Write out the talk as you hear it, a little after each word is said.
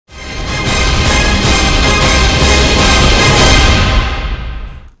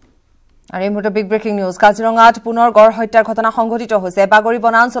আৰু এই মুহূৰ্তে big breaking news কাজিৰঙাত পুনৰ গড় হত্যাৰ ঘটনা সংঘটিত হৈছে বাগৰি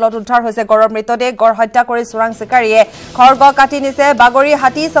বনাঞ্চলত উদ্ধাৰ হৈছে গড়ৰ মৃতদেহ গড় হত্যা কৰি চোৰাং চিকাৰীয়ে খৰ্গ কাটি নিছে বাগৰি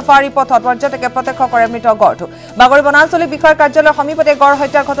হাতী সাফাৰী পথত পৰ্যটকে প্ৰত্যক্ষ কৰে মৃত গড়টো বাগৰি বনাঞ্চলিক বিষয়াৰ কাৰ্যালয়ৰ সমীপতে গড়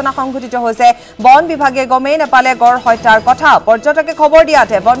হত্যাৰ ঘটনা সংঘটিত হৈছে বন বিভাগে গমেই নাপালে গড় হত্যাৰ কথা পৰ্যটকে খবৰ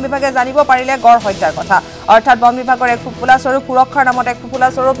দিয়াতে বন বিভাগে জানিব পাৰিলে গড় হত্যাৰ কথা অৰ্থাৎ বন বিভাগৰ এক ফুফুলা স্বৰূপ সুৰক্ষাৰ নামত এক ফুফুলা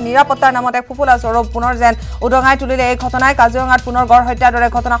স্বৰূপ নিৰাপত্তাৰ নামত এক ফুফুলা স্বৰূপ পুনৰ যেন উদঙাই তুলিলে এই ঘটনাই কাজিৰঙাত পুনৰ গড় হত্যাৰ দৰে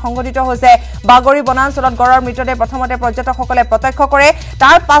ঘটনা সংঘটিত হৈছে বাগৰি বনাঞ্চলত গড়ৰ মৃতদেহ প্ৰথমতে পৰ্যটকসকলে প্ৰত্যক্ষ কৰে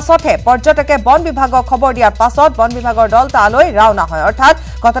তাৰ পাছতহে পৰ্যটকে বন বিভাগক খবৰ দিয়াৰ পাছত বন বিভাগৰ দল তালৈ ৰাওনা হয় অৰ্থাৎ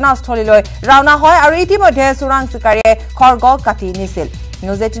ঘটনাস্থলীলৈ ৰাওনা হয় আৰু ইতিমধ্যে চোৰাং চিকাৰীয়ে খৰ্গ কাটি নিছিল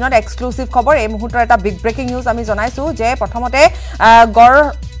News 18 এক্সক্লুসিভ খবৰ এই মুহূৰ্তৰ এটা বিগ ব্ৰেকিং নিউজ আমি জনাইছো যে প্ৰথমতে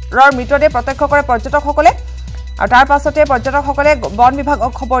গড়ৰ মৃতদেহ প্ৰত্যক্ষ কৰে পৰ্যটকসকলে আৰু তাৰ পাছতে পৰ্যটকসকলে বন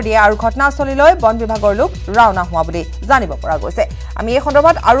বিভাগক খবৰ দিয়ে আৰু ঘটনাস্থলীলৈ বন বিভাগৰ লোক ৰাওনা হোৱা বুলি জানিব পৰা গৈছে আমি এই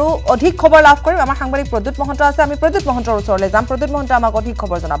সন্দৰ্ভত আৰু অধিক খবৰ লাভ কৰিম আমাৰ সাংবাদিক প্ৰদ্যুৎ মহন্ত আছে আমি প্ৰদ্যুৎ মহন্তৰ ওচৰলৈ যাম প্ৰদ্যুৎ মহন্ত আমাক অধিক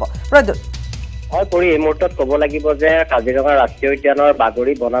খবৰ জনাব প্ৰদ্যুৎ হয় পৰি এই মুহূৰ্তত ক'ব লাগিব যে কাজিৰঙা ৰাষ্ট্ৰীয় উদ্যানৰ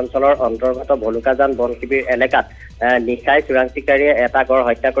বাগৰি বনাঞ্চলৰ অন্তৰ্গত ভলুকাজান বন শিবিৰ এলেকাত নিশাই চোৰাং চিকাৰীয়ে এটা গড়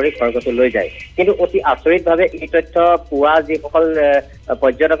হত্যা কৰি খৰ্গটো লৈ যায় কিন্তু অতি আচৰিতভাৱে এই তথ্য পুৱা যিসকল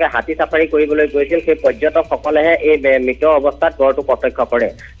পৰ্যটকে হাতী চাফাৰী কৰিবলৈ গৈছিল সেই পৰ্যটকসকলেহে এই মৃত অৱস্থাত গড়টো প্ৰত্যক্ষ কৰে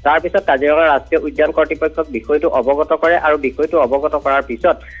তাৰ পিছত কাজিৰঙা ৰাষ্ট্ৰীয় উদ্যান কৰ্তৃপক্ষক বিষয়টো অৱগত কৰে আৰু বিষয়টো অৱগত কৰাৰ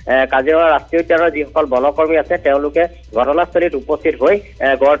পিছত কাজিৰঙা ৰাষ্ট্ৰীয় উদ্যানৰ যিসকল বনকৰ্মী আছে তেওঁলোকে ঘটনাস্থলীত উপস্থিত হৈ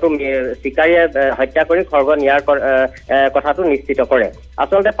গড়টো চিকাৰীয়ে হত্যা কৰি খৰ্গ নিয়াৰ কথাটো নিশ্চিত কৰে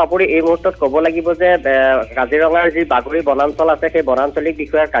আচলতে পাপুৰি এই মুহূৰ্তত ক'ব লাগিব যে কাজিৰঙাৰ যি বাগৰি বনাঞ্চল আছে সেই বনাঞ্চলিক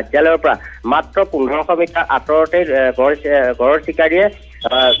বিষয়াৰ কাৰ্যালয়ৰ পৰা মাত্ৰ 1500 মিটাৰ আঁতৰতে গড়ৰ চিকাৰীয়ে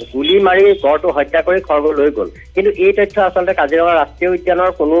গুলি মাৰি গড়টো হত্যা কৰি খৰ্গ লৈ গ'ল কিন্তু এই তথ্য আচলতে কাজিৰঙা ৰাষ্ট্ৰীয়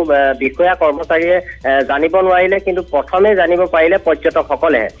উদ্যানৰ কোনো বিষয়া কৰ্মচাৰীয়ে জানিব নোৱাৰিলে কিন্তু প্ৰথমে জানিব পাৰিলে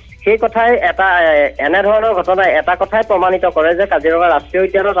পৰ্যটকসকলে সেই কথাই এটা এনেধৰণৰ ঘটনা এটা কথাই প্ৰমাণিত কৰে যে কাজিৰঙা ৰাষ্ট্ৰীয়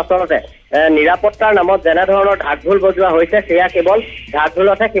উদ্যানত আচলতে নিৰাপত্তাৰ নামত যেনে ধৰণৰ ঢাকঢোল বজোৱা হৈছে সেয়া কেৱল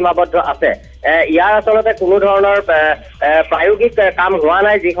ঢাকঢোলতহে সীমাবদ্ধ আছে ইয়াৰ আচলতে কোনো ধৰণৰ প্ৰায়োগিক কাম হোৱা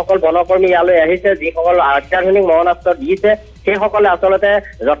নাই যিসকল বনকৰ্মী ইয়ালৈ আহিছে যিসকল অত্যাধুনিক মৰণাস্ত্ৰ দিছে সেইসকলে আচলতে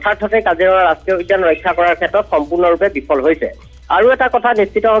যথাৰ্থতে কাজিৰঙা ৰাষ্ট্ৰীয় উদ্যান ৰক্ষা কৰাৰ ক্ষেত্ৰত সম্পূৰ্ণৰূপে বিফল হৈছে আৰু এটা কথা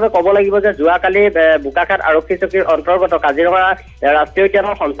নিশ্চিতভাৱে ক'ব লাগিব যে যোৱাকালি বুকাঘাট আৰক্ষী চকীৰ অন্তৰ্গত কাজিৰঙা ৰাষ্ট্ৰীয়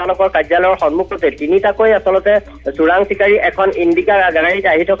উদ্যানৰ সঞ্চালকৰ কাৰ্যালয়ৰ সন্মুখতে তিনিটাকৈ আচলতে চোৰাং চিকাৰী এখন ইণ্ডিকা গাড়ীত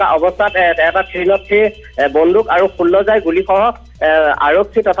আহি থকা অৱস্থাত এটা 303 বন্দুক আৰু 16 জাই গুলীসহ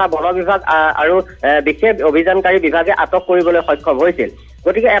আৰক্ষী তথা বন বিভাগ আৰু বিশেষ অভিযানকাৰী বিভাগে আটক কৰিবলৈ সক্ষম হৈছিল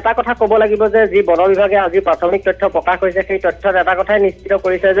গতিকে এটা কথা ক'ব লাগিব যে যি বন বিভাগে আজি প্ৰাথমিক তথ্য প্ৰকাশ কৰিছে সেই তথ্যত এটা কথাই নিশ্চিত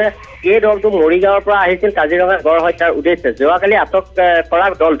কৰিছে যে এই দলটো মৰিগাঁৱৰ পৰা আহিছিল কাজিৰঙা গড় হত্যাৰ উদ্দেশ্যে যোৱাকালি আটক কৰা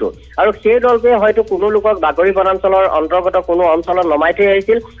দলটো আৰু সেই দলটোৱে হয়তো কোনো লোকক বাগৰি বনাঞ্চলৰ অন্তৰ্গত কোনো অঞ্চলত নমাই থৈ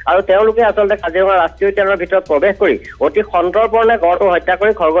আহিছিল আৰু তেওঁলোকে আচলতে কাজিৰঙা ৰাষ্ট্ৰীয় উদ্যানৰ ভিতৰত প্ৰৱেশ কৰি অতি সন্তৰ্পণে গড়টো হত্যা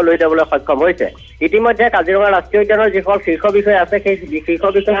কৰি খৰ্গ লৈ যাবলৈ সক্ষম হৈছে ইতিমধ্যে কাজিৰঙা ৰাষ্ট্ৰীয় উদ্যানৰ যিসকল শীৰ্ষ বিষয়া আছে সেই শীৰ্ষ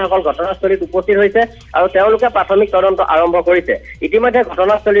বিষয়াসকল ঘটনাস্থলীত উপস্থিত হৈছে আৰু তেওঁলোকে প্ৰাথমিক তদন্ত আৰম্ভ কৰিছে ইতিমধ্যে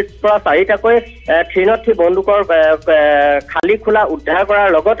ঘটনাস্থলীৰ পৰা 4টাকৈ 303 বন্দুকৰ খালী খোলা উদ্ধাৰ কৰাৰ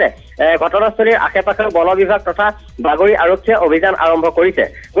লগতে ঘটনাস্থলীৰ আশে-পাশে বন বিভাগ তথা বাগৰি আৰক্ষীয়ে অভিযান আৰম্ভ কৰিছে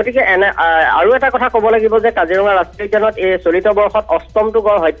গতিকে আৰু এটা কথা ক'ব লাগিব যে কাজিৰঙা ৰাষ্ট্ৰীয় উদ্যানত এই চলিত বৰ্ষত 8মটো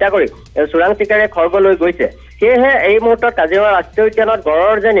গড় হত্যা কৰি চোৰাং চিকাৰীয়ে খৰ্গ লৈ গৈছে সেয়েহে এই মুহূৰ্তত কাজিৰঙা ৰাষ্ট্ৰীয় উদ্যানত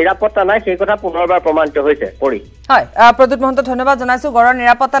গড়ৰ যে নিৰাপত্তা নাই সেই কথা পুনৰবাৰ প্ৰমাণিত হৈছে পৰি হয় প্ৰদ্যুৎ মহন্ত ধন্যবাদ জনাইছো গড়ৰ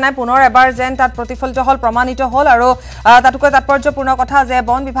নিৰাপত্তা নাই পুনৰ এবাৰ যেন তাত প্ৰতিফলিত হল প্ৰমাণিত হল আৰু তাতকৈ তাৎপৰ্যপূৰ্ণ কথা যে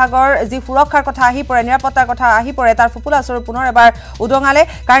বন বিভাগৰ যি সুৰক্ষাৰ কথা আহি পৰে নিৰাপত্তাৰ কথা আহি পৰে তাৰ ফুপুলা স্বৰূপ পুনৰ এবাৰ উদঙালে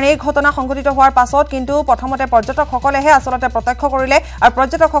কাৰণ এই ঘটনা সংঘটিত হোৱাৰ পাছত কিন্তু প্ৰথমতে পৰ্যটকসকলেহে আচলতে প্ৰত্যক্ষ কৰিলে আৰু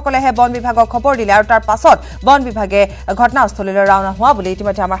পৰ্যটকসকলেহে বন বিভাগক খবৰ দিলে আৰু তাৰ পাছত বন বিভাগে ঘটনাস্থলীলৈ ৰাওনা হোৱা বুলি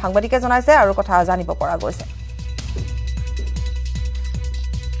ইতিমধ্যে আমাৰ সাংবাদিকে জনাইছে আৰু কথা জানিব পৰা গৈছে